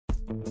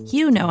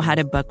You know how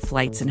to book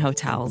flights and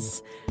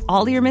hotels.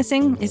 All you're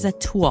missing is a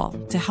tool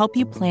to help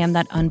you plan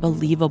that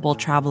unbelievable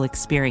travel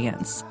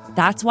experience.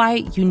 That's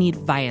why you need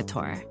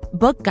Viator.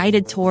 Book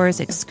guided tours,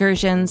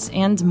 excursions,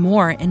 and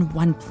more in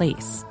one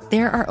place.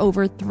 There are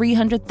over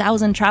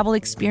 300,000 travel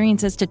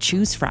experiences to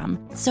choose from,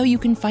 so you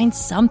can find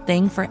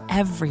something for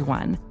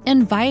everyone.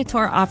 And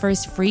Viator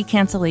offers free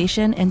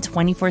cancellation and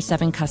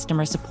 24/7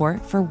 customer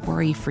support for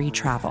worry-free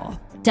travel.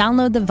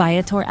 Download the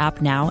Viator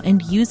app now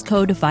and use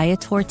code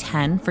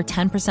Viator10 for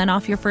 10%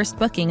 off your first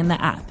booking in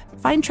the app.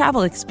 Find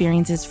travel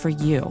experiences for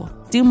you.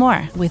 Do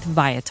more with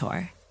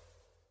Viator.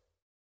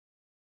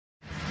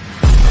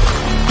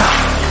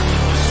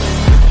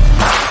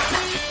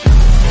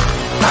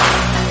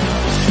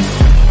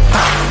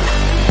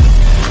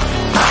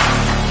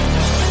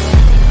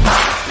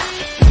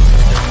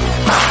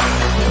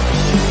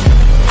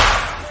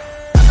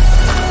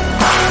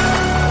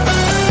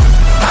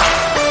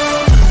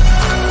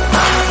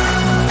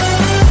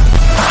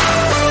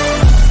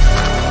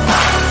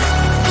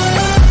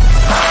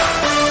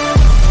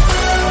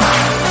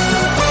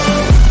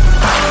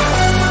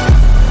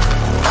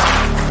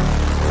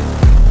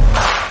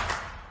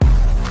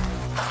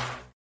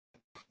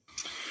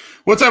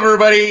 What's up,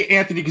 everybody?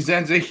 Anthony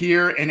Cosenza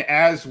here, and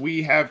as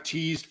we have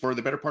teased for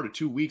the better part of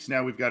 2 weeks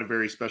now, we've got a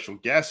very special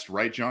guest,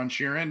 right, John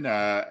Sheeran?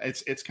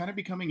 It's kind of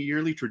becoming a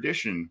yearly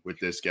tradition with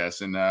this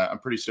guest, and I'm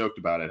pretty stoked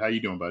about it. How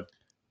you doing, bud?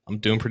 I'm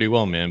doing pretty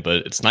well, man,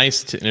 but it's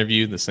nice to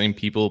interview the same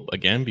people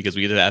again because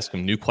we get to ask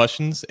them new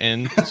questions,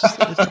 and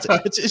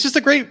it's just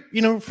a great,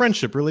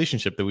 friendship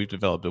relationship that we've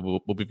developed.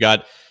 We've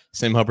got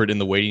Sam Hubbard in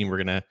the waiting.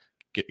 We're going to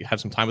have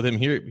some time with him.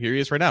 Here he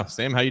is right now.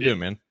 Sam, how you doing,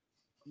 man?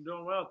 I'm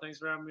doing well. Thanks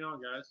for having me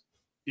on, guys.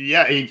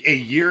 Yeah,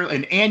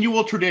 an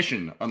annual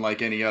tradition,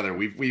 unlike any other.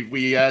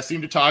 We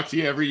seem to talk to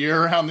you every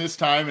year around this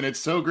time, and it's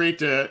so great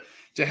to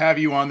have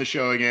you on the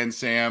show again,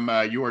 Sam.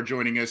 You are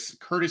joining us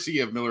courtesy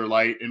of Miller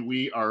Lite, and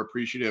we are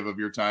appreciative of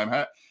your time.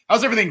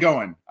 How's everything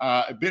going?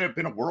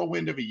 Been a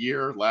whirlwind of a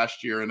year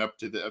last year and up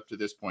to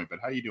this point, but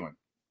how you doing?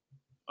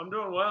 I'm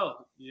doing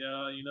well.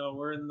 Yeah,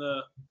 we're in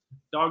the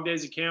dog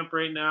days of camp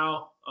right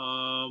now.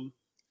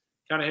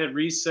 Kind of hit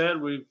reset.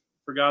 We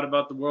forgot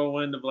about the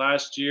whirlwind of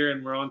last year,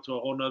 and we're on to a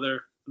whole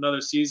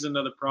another season,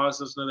 another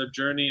process, another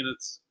journey, and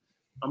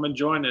I'm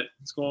enjoying it.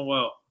 It's going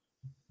well.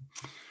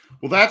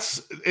 Well,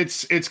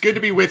 it's good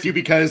to be with you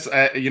because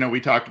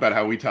we talked about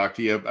how we talk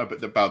to you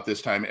about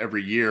this time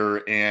every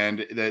year,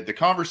 and the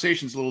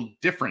conversation's a little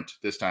different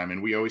this time.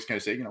 And we always kind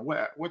of say,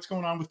 what's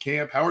going on with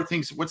camp? How are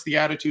things? What's the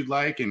attitude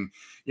like? And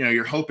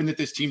you're hoping that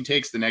this team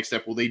takes the next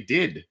step. Well, they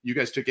did. You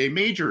guys took a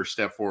major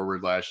step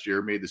forward last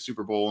year, made the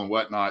Super Bowl and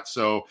whatnot.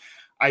 So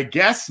I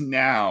guess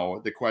now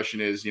the question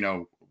is,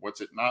 what's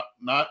it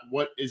not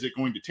what is it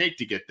going to take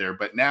to get there,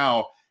 but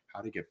now how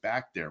to get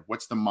back there?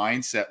 What's the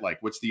mindset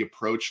like? What's the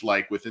approach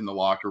like within the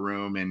locker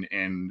room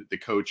and the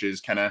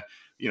coaches kind of,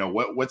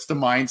 what's the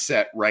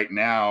mindset right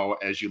now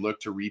as you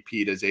look to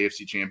repeat as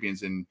AFC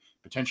champions and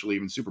potentially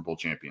even Super Bowl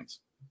champions?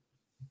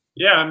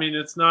 Yeah, I mean,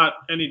 it's not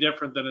any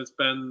different than it's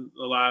been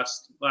the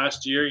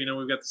last year.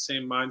 We've got the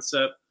same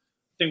mindset.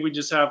 I think we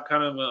just have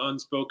kind of an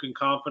unspoken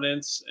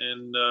confidence,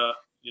 and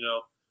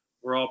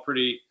we're all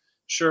pretty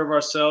sure of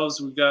ourselves.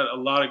 We've got a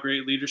lot of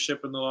great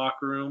leadership in the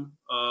locker room,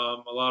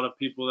 a lot of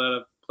people that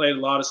have played a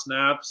lot of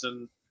snaps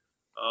and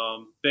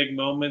big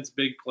moments,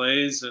 big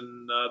plays,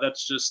 and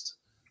that's just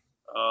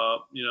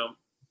on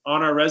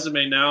our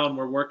resume now, and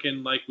we're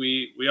working like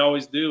we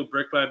always do,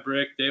 brick by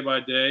brick, day by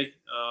day.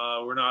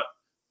 We're not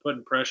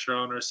putting pressure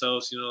on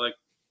ourselves, like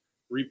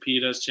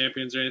repeat as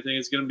champions or anything.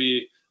 It's going to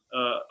be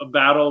a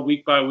battle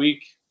week by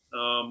week.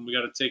 We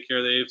got to take care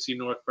of the AFC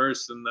North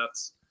first, and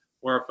that's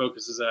where our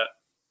focus is at.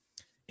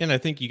 And I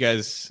think you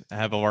guys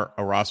have a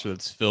roster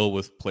that's filled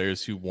with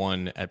players who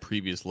won at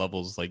previous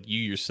levels. Like you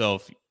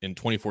yourself in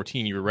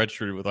 2014, you were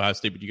redshirted with Ohio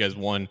State, but you guys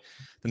won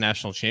the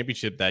national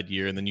championship that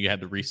year, and then you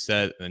had to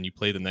reset, and then you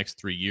played the next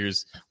 3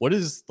 years. What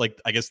is,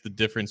 the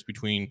difference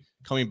between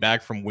coming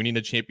back from winning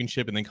a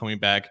championship and then coming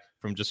back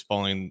from just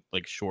falling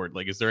short?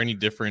 Is there any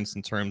difference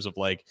in terms of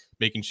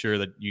making sure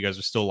that you guys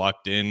are still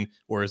locked in,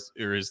 or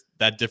is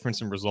that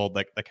difference in result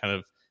that kind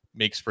of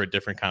makes for a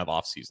different kind of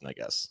offseason, I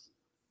guess?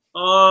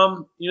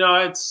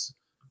 It's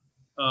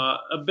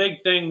a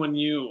big thing when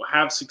you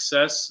have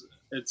success.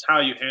 It's how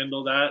you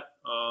handle that.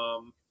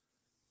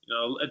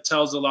 It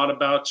tells a lot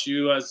about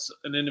you as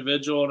an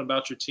individual and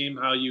about your team,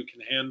 how you can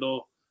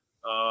handle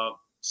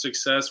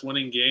success,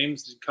 winning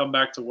games. You come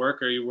back to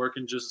work. Are you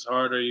working just as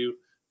hard? Are you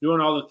doing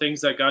all the things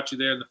that got you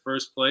there in the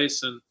first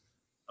place? And,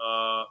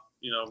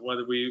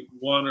 whether we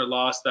won or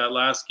lost that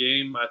last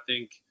game, I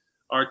think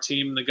our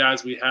team, the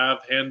guys we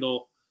have,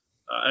 handle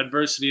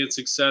adversity and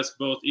success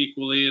both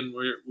equally, and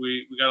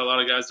we got a lot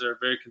of guys that are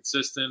very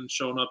consistent,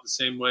 showing up the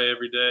same way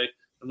every day,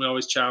 and we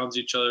always challenge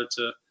each other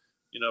to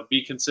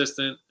be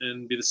consistent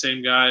and be the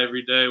same guy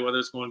every day, whether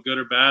it's going good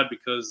or bad,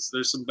 because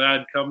there's some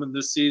bad coming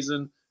this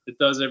season. It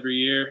does every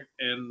year,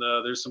 and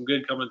there's some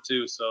good coming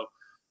too. So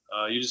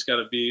you just got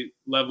to be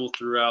level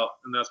throughout,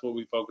 and that's what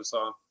we focus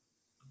on.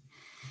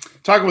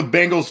 Talking with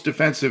Bengals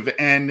defensive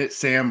end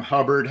Sam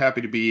Hubbard.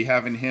 Happy to be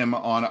having him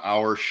on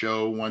our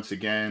show once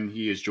again.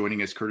 He is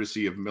joining us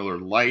courtesy of Miller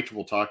Lite.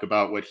 We'll talk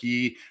about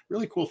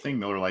really cool thing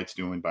Miller Lite's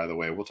doing, by the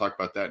way. We'll talk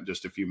about that in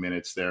just a few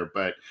minutes there.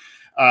 But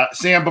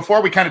Sam,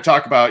 before we kind of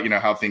talk about,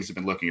 how things have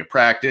been looking at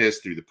practice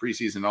through the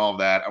preseason and all of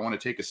that, I want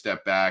to take a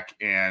step back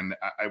and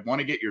I want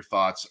to get your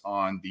thoughts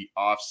on the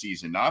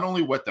offseason. Not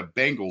only what the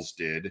Bengals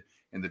did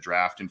in the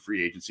draft and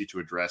free agency to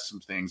address some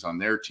things on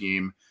their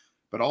team,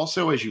 but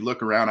also, as you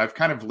look around, I've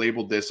kind of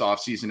labeled this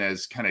offseason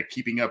as kind of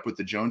keeping up with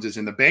the Joneses,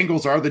 and the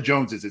Bengals are the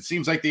Joneses. It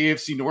seems like the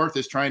AFC North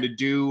is trying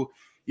to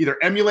either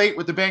emulate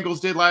what the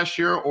Bengals did last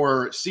year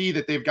or see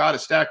that they've got a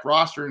stacked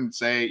roster and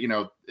say,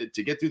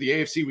 to get through the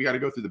AFC, we got to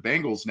go through the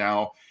Bengals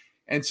now.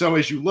 And so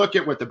as you look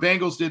at what the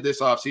Bengals did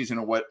this offseason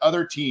and what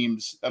other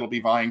teams that'll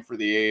be vying for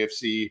the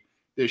AFC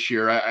this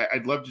year,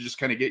 I'd love to just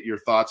kind of get your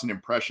thoughts and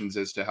impressions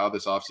as to how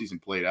this offseason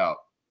played out.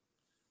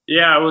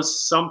 Yeah, it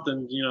was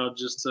something,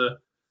 just to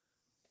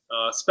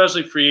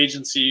especially free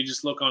agency. You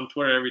just look on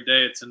Twitter every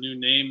day. It's a new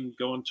name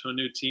going to a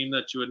new team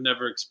that you would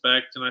never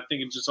expect. And I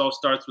think it just all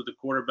starts with the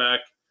quarterback,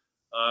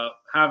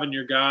 having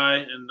your guy.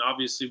 And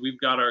obviously we've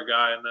got our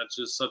guy, and that's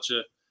just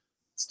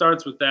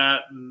starts with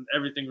that, and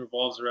everything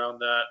revolves around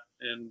that.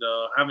 And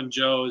having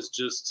Joe is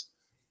just,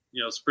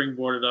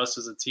 springboarded us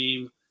as a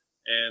team.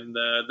 And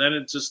then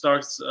it just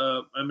starts.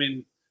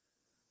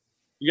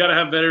 You got to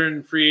have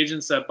veteran free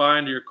agents that buy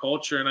into your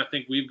culture, and I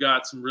think we've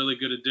got some really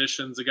good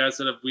additions. The guys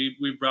that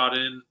we brought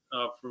in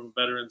from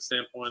a veteran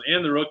standpoint,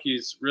 and the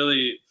rookies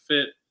really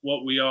fit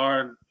what we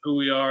are and who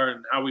we are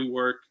and how we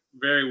work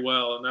very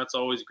well, and that's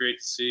always great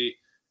to see.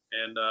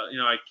 And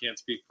I can't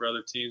speak for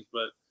other teams,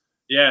 but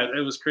yeah,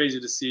 it was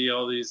crazy to see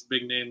all these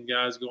big name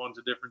guys going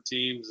to different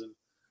teams, and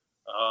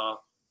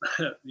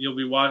you'll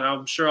be watching.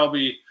 I'm sure I'll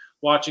be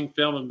watching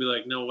film and be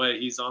like, no way,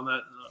 he's on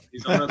that.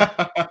 He's on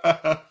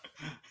that.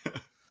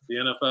 The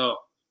NFL.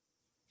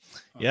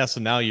 Yeah, so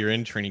now you're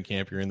in training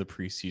camp, you're in the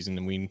preseason,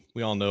 and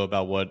we all know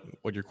about what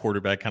your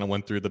quarterback kind of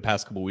went through the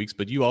past couple of weeks.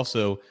 But you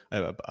also,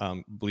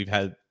 believe,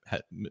 had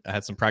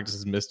some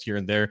practices missed here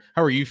and there.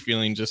 How are you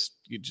feeling? Just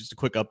a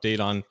quick update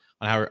on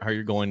how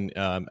you're going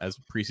as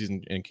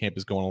preseason and camp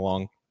is going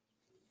along.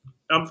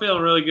 I'm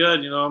feeling really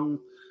good. I'm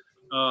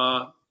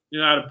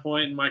at a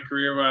point in my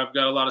career where I've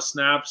got a lot of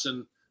snaps,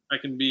 and I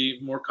can be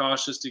more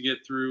cautious to get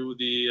through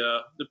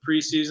the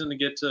preseason, to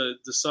get to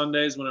the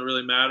Sundays when it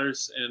really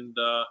matters. And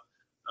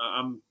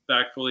I'm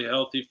back fully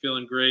healthy,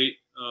 feeling great.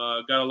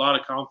 Got a lot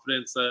of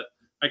confidence that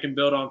I can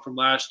build on from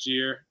last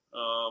year.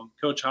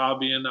 Coach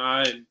Hobby and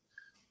I and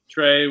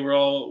Trey, we're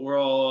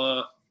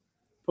all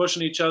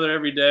pushing each other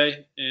every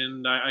day,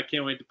 and I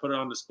can't wait to put it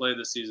on display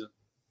this season.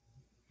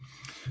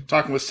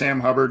 Talking with Sam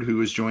Hubbard,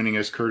 who is joining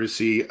us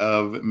courtesy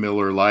of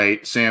Miller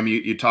Lite. Sam,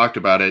 you talked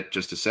about it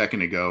just a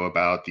second ago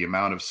about the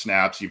amount of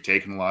snaps. You've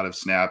taken a lot of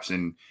snaps,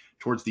 and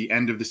towards the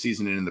end of the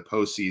season and in the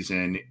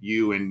postseason,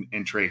 you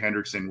and Trey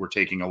Hendrickson were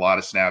taking a lot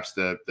of snaps.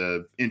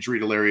 The injury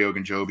to Larry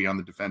Ogunjobi on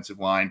the defensive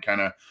line kind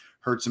of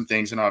hurt some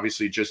things, and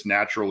obviously just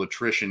natural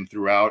attrition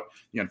throughout.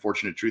 The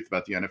unfortunate truth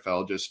about the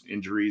NFL, just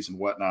injuries and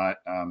whatnot.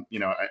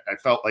 I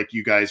felt like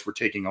you guys were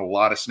taking a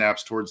lot of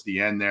snaps towards the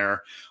end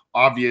there.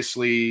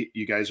 Obviously,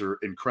 you guys are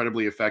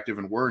incredibly effective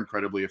and were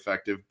incredibly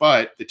effective,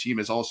 but the team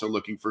is also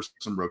looking for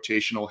some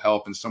rotational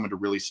help and someone to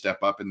really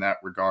step up in that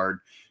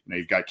regard.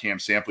 You've got Cam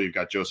Sample, you've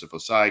got Joseph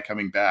Osai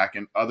coming back,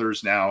 and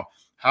others now.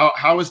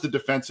 How is the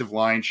defensive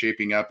line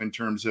shaping up in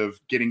terms of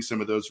getting some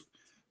of those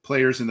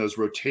players in those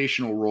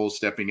rotational roles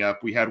stepping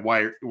up? We had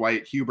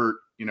Wyatt Hubert,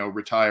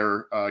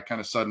 retire kind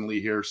of suddenly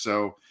here.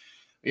 So,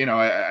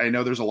 I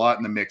know there's a lot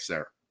in the mix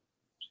there.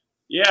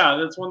 Yeah,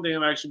 that's one thing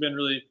I've actually been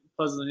really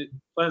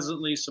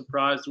pleasantly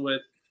surprised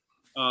with.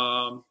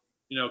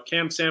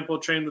 Cam Sample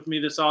trained with me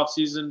this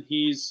offseason.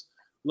 He's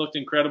looked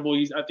incredible.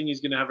 I think he's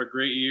going to have a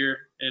great year.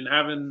 And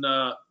having,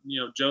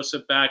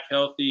 Joseph back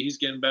healthy, he's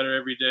getting better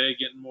every day,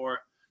 getting more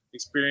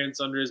experience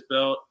under his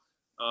belt.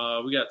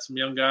 We got some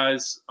young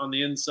guys on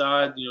the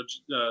inside,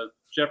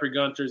 Jeffrey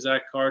Gunter,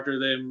 Zach Carter,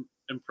 they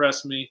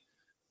impressed me.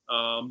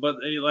 But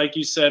like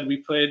you said, we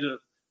played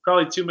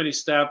probably too many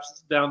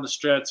snaps down the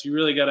stretch. You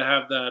really got to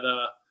have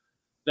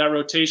that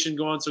rotation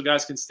going so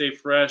guys can stay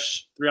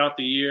fresh throughout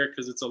the year,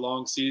 because it's a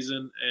long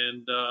season.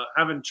 And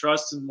having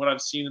trust in what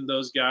I've seen in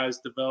those guys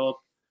develop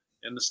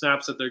and the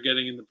snaps that they're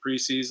getting in the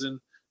preseason,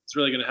 it's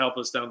really going to help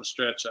us down the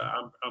stretch.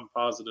 I'm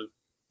positive.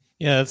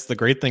 Yeah, that's the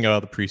great thing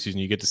about the preseason.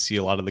 You get to see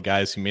a lot of the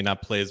guys who may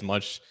not play as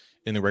much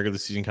in the regular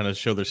season kind of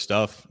show their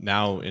stuff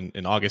now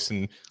in August.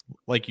 And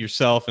like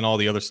yourself and all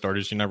the other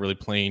starters, you're not really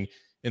playing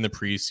in the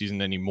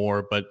preseason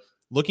anymore. But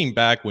looking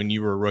back when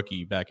you were a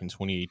rookie back in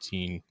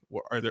 2018,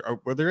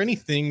 were there any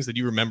things that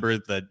you remember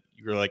that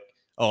you were like,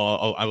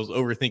 oh, I was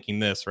overthinking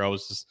this, or I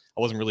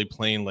wasn't really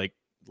playing like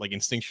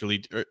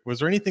instinctually? Was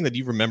there anything that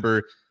you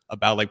remember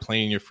about like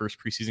playing in your first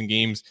preseason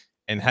games?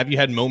 And have you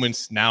had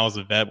moments now as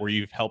a vet where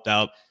you've helped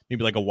out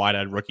maybe like a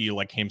wide-eyed rookie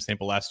like Cam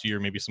Sample last year,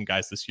 maybe some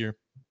guys this year?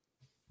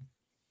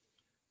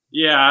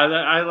 Yeah,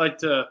 I like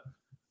to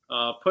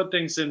put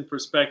things in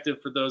perspective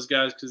for those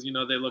guys, because,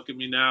 they look at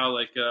me now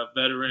like a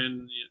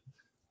veteran.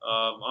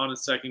 on a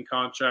second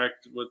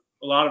contract with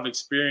a lot of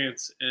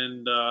experience,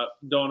 and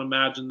don't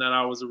imagine that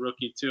I was a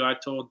rookie too. I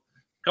told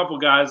a couple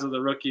guys of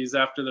the rookies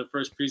after their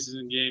first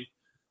preseason game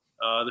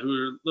who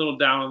were a little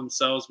down on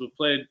themselves but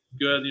played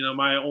good.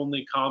 My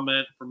only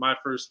comment for my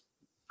first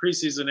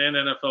preseason and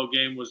NFL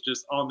game was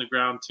just on the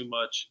ground too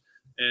much.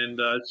 And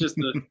it's just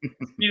the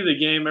speed of the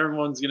game.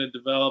 Everyone's going to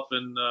develop,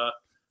 and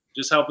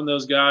just helping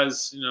those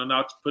guys,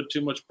 not to put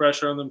too much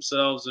pressure on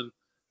themselves and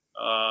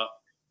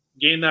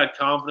gain that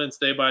confidence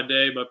day by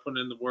day by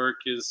putting in the work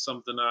is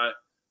something I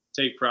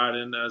take pride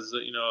in as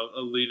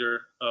a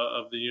leader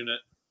of the unit.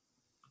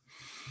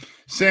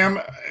 Sam,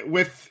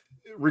 with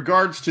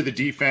regards to the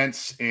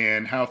defense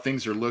and how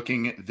things are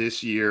looking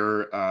this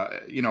year,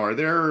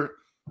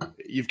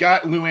 you've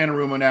got Lou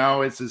Anarumo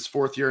now. It's his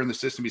fourth year in the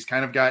system. He's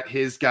kind of got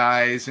his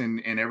guys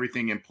and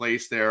everything in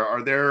place there.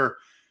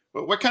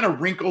 What kind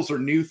of wrinkles or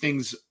new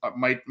things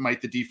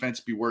might the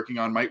defense be working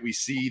on? Might we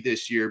see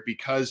this year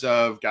because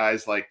of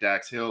guys like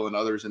Dax Hill and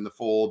others in the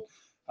fold?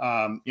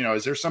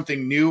 Is there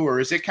something new, or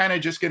is it kind of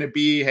just going to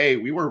be, hey,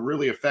 we were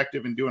really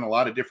effective in doing a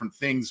lot of different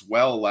things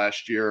well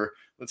last year.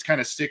 Let's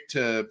kind of stick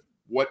to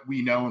what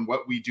we know and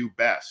what we do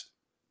best.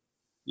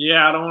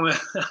 Yeah, I don't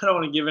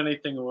want to give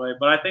anything away,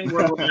 but I think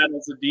where we're at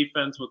as a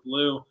defense with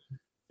Lou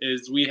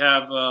is we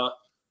have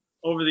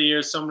over the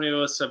years, so many of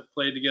us have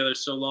played together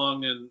so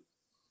long and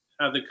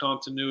have the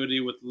continuity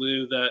with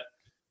Lou that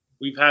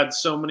we've had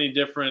so many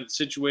different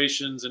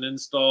situations and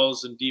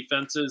installs and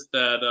defenses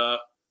that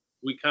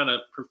we kind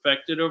of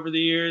perfected over the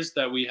years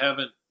that we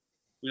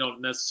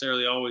don't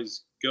necessarily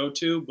always go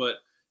to, but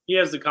he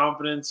has the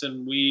confidence,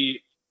 and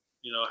we,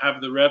 have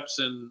the reps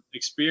and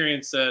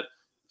experience that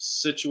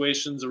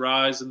situations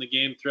arise in the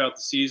game throughout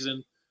the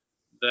season,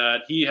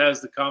 that he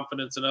has the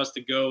confidence in us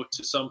to go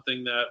to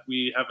something that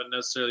we haven't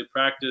necessarily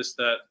practiced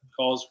that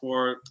calls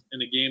for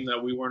in a game that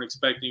we weren't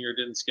expecting or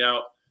didn't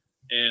scout.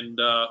 And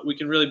we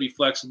can really be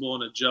flexible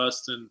and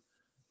adjust and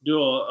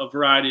do a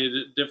variety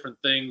of different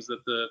things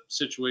that the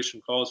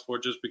situation calls for,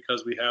 just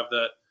because we have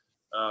that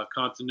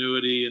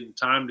continuity and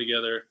time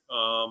together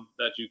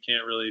that you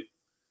can't really,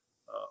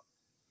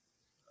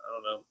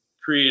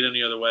 create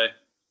any other way.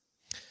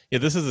 Yeah,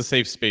 this is a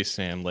safe space,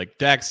 Sam. Like,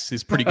 Dax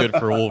is pretty good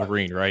for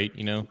Wolverine, right?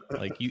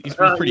 He's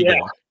pretty good.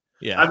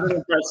 Yeah, I've been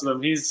impressed with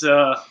him. He's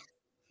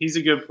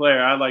a good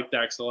player. I like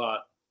Dax a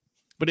lot.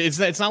 But it's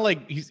not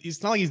like he's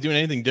doing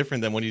anything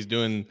different than what he's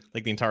doing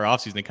like the entire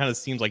offseason. It kind of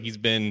seems like he's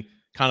been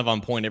kind of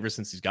on point ever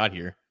since he's got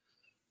here.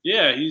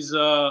 Yeah, he's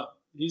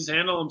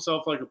handled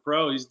himself like a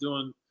pro. He's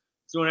doing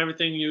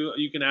everything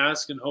you can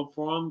ask and hope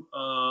for him.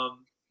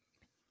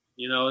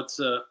 It's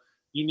a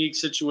unique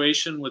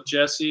situation with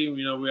Jesse.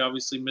 We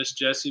obviously missed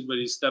Jesse, but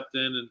he stepped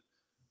in and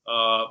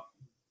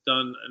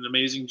done an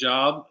amazing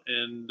job.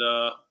 And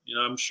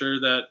I'm sure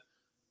that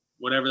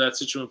whenever that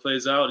situation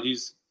plays out,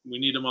 we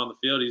need him on the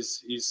field.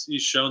 He's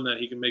shown that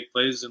he can make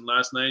plays. And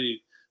last night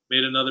he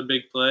made another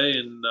big play.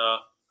 And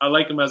I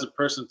like him as a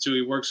person too.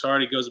 He works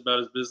hard. He goes about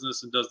his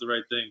business and does the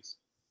right things.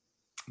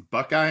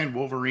 Buckeye and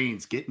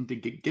Wolverines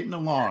getting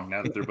along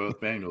now that they're both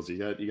Bengals. You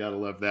got to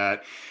love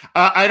that.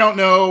 I don't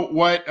know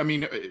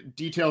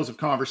details of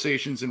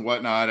conversations and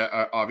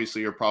whatnot.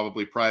 Obviously, are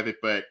probably private.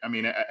 But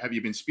have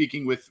you been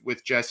speaking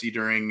with Jesse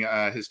during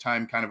his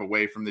time kind of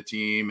away from the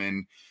team?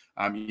 And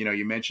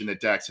you mentioned that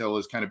Dax Hill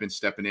has kind of been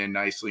stepping in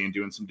nicely and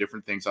doing some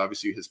different things.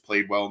 Obviously, has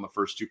played well in the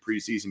first two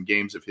preseason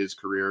games of his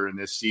career in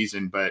this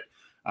season, but.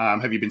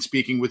 Have you been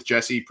speaking with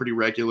Jesse pretty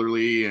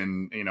regularly?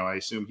 And, I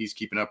assume he's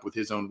keeping up with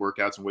his own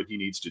workouts and what he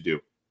needs to do.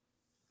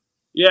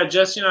 Yeah,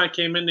 Jesse and I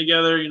came in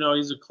together.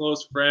 He's a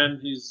close friend.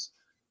 He's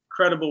a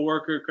credible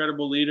worker,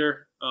 credible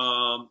leader.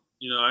 I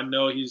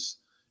know he's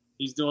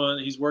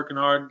working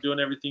hard,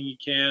 doing everything he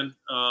can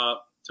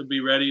to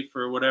be ready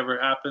for whatever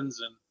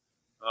happens.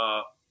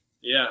 And,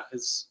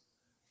 his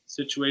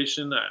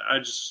situation, I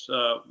just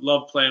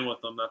love playing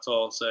with him. That's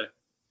all I'll say.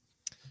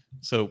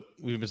 So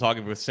we've been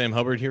talking with Sam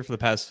Hubbard here for the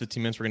past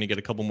 15 minutes. We're going to get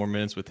a couple more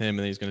minutes with him, and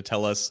then he's going to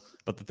tell us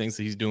about the things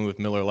that he's doing with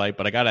Miller Lite.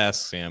 But I got to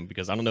ask Sam,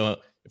 because I don't know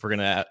if we're going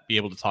to be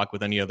able to talk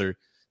with any other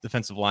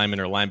defensive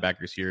linemen or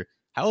linebackers here.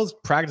 How has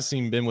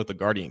practicing been with the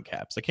Guardian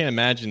caps? I can't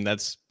imagine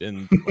that's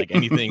been like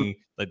anything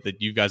that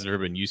you guys have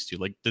ever been used to.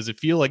 Like, does it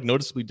feel like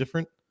noticeably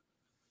different?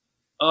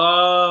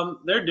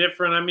 They're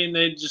different.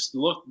 They just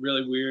look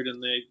really weird,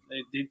 and they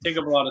take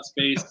up a lot of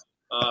space.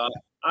 I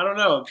don't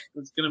know.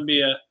 It's going to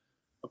be a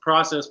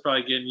process,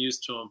 probably getting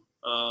used to them.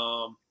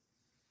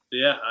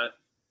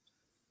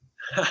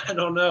 I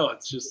don't know.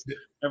 It's just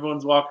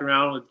everyone's walking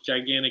around with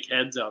gigantic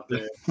heads out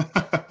there.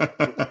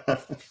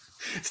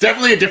 It's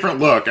definitely a different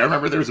look. I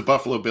remember there was a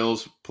Buffalo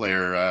Bills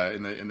player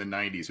in the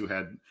 90s who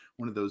had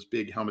one of those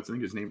big helmets. I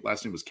think his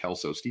last name was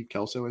Kelso, Steve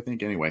Kelso, I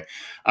think. Anyway,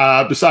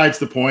 besides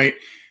the point,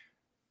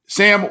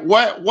 Sam,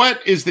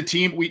 what is the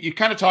team? You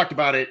kind of talked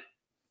about it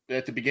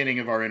at the beginning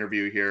of our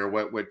interview here,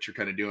 what you're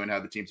kind of doing, how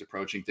the team's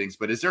approaching things.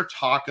 But is there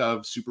talk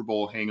of Super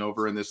Bowl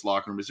hangover in this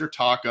locker room? Is there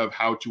talk of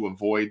how to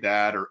avoid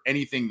that or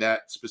anything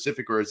that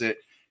specific? Or is it,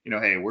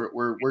 hey,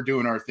 we're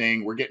doing our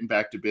thing, we're getting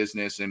back to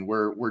business, and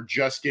we're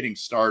just getting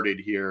started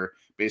here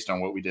based on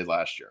what we did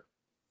last year?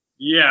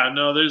 Yeah,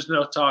 no, there's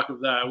no talk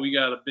of that. We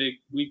got a big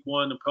week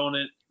 1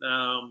 opponent.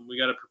 We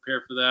got to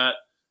prepare for that,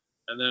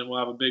 and then we'll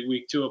have a big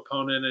week 2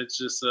 opponent. It's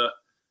just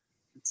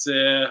it's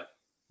a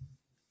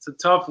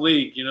tough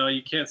league. You know,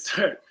 you can't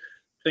start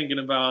thinking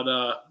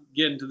about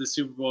getting to the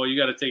Super Bowl. You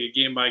got to take it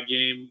game by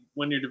game,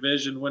 win your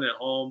division, win at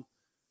home.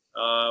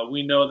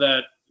 We know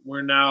that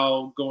we're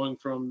now going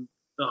from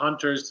the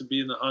hunters to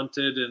being the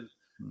hunted, and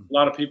a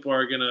lot of people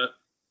are going to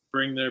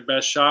bring their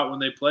best shot when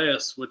they play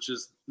us, which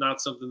is not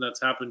something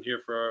that's happened here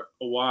for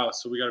a while.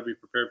 So we got to be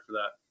prepared for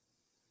that.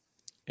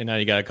 And now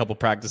you got a couple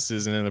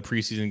practices and then the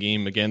preseason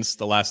game against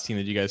the last team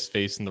that you guys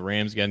faced in the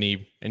Rams. You got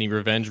any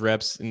revenge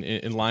reps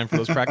in line for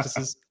those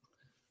practices?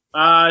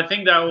 I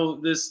think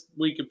this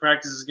week of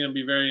practice is going to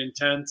be very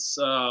intense.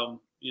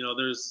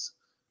 There's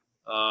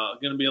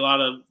going to be a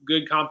lot of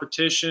good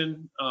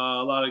competition, a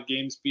lot of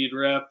game speed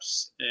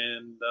reps,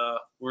 and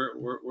we're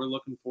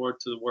looking forward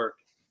to the work.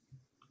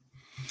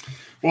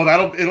 Well,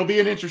 it'll be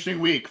an interesting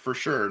week for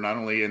sure. Not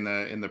only in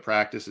the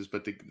practices,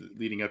 but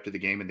leading up to the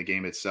game and the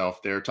game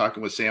itself. They're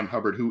talking with Sam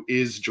Hubbard, who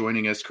is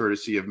joining us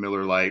courtesy of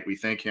Miller Lite. We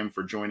thank him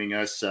for joining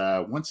us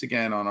once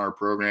again on our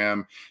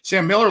program.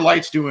 Sam, Miller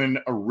Lite's doing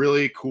a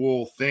really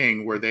cool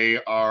thing where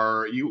they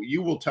are.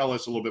 You will tell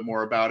us a little bit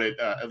more about it,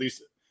 at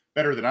least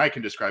better than I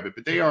can describe it.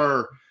 But they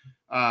are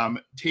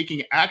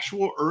taking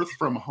actual earth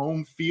from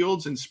home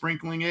fields and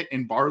sprinkling it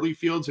in barley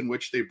fields in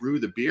which they brew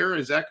the beer.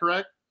 Is that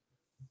correct?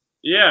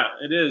 Yeah,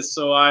 it is.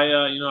 So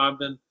I've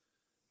been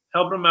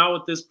helping them out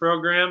with this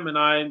program, and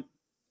I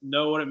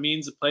know what it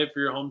means to play for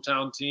your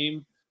hometown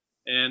team.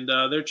 And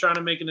they're trying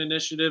to make an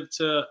initiative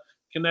to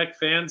connect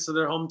fans to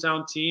their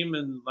hometown team.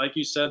 And like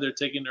you said, they're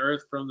taking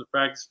earth from the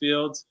practice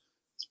fields,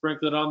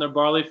 sprinkle it on their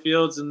barley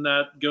fields, and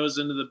that goes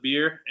into the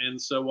beer. And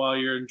so while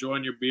you're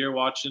enjoying your beer,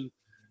 watching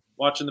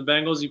the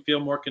Bengals, you feel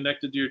more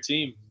connected to your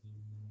team.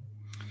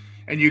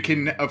 And you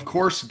can, of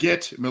course,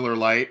 get Miller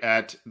Lite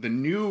at the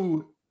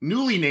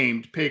newly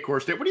named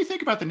Paycor Stadium. What do you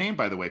think about the name,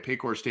 by the way,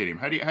 Paycor Stadium?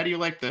 How do you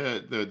like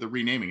the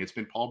renaming? It's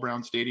been Paul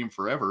Brown Stadium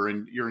forever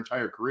and your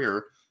entire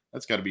career.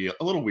 That's got to be a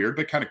little weird,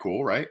 but kind of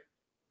cool, right?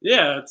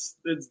 Yeah,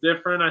 it's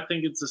different. I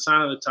think it's a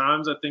sign of the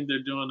times. I think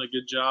they're doing a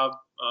good job,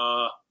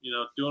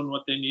 doing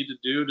what they need to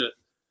do to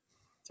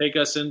take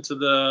us into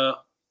the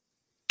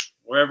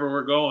wherever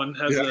we're going.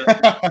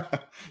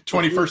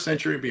 21st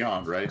century and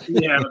beyond, right?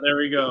 Yeah, there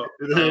we go.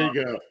 There you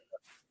go.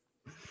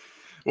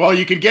 Well,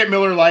 you can get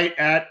Miller Lite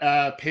at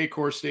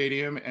Paycor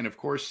Stadium, and of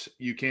course,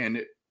 you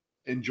can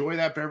enjoy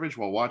that beverage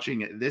while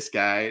watching this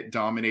guy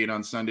dominate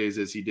on Sundays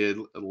as he did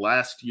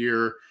last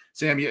year.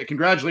 Sam,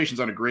 congratulations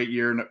on a great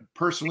year,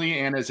 personally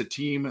and as a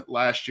team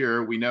last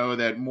year. We know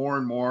that more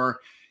and more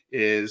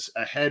is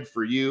ahead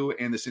for you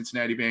and the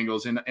Cincinnati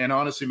Bengals, and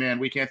honestly, man,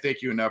 we can't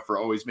thank you enough for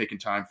always making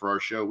time for our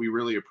show. We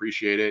really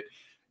appreciate it.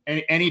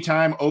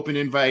 Anytime, open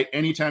invite,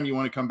 anytime you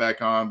want to come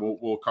back on,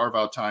 we'll carve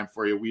out time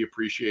for you. We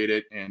appreciate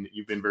it. And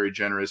you've been very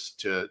generous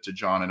to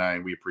John and I,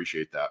 and we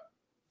appreciate that.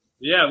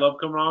 Yeah, I love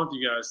coming on with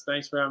you guys.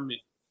 Thanks for having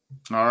me.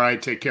 All right.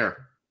 Take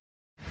care.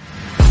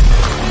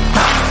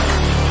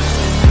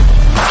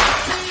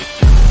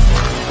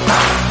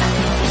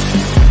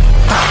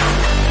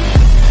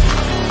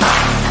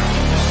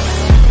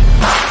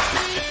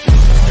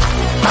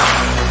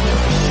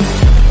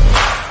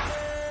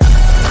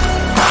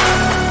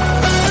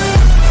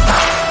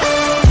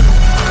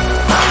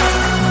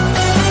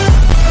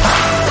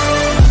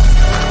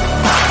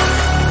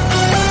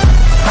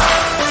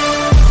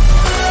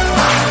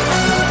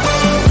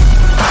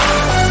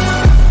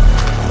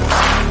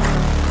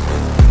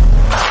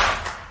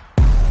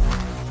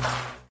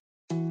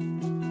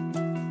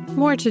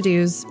 More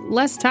to-dos,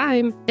 less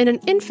time, and an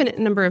infinite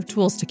number of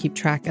tools to keep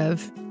track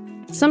of.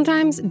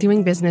 Sometimes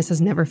doing business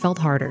has never felt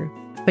harder,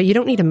 but you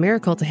don't need a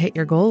miracle to hit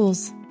your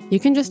goals. You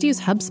can just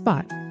use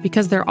HubSpot,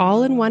 because their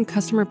all-in-one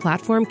customer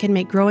platform can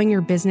make growing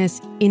your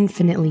business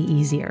infinitely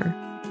easier.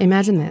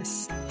 Imagine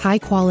this: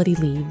 high-quality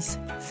leads,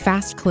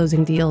 fast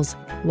closing deals,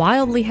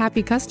 wildly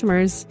happy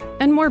customers,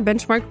 and more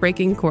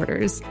benchmark-breaking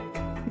quarters.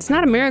 It's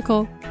not a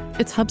miracle,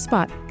 it's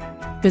HubSpot.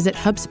 Visit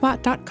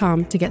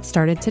HubSpot.com to get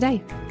started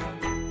today.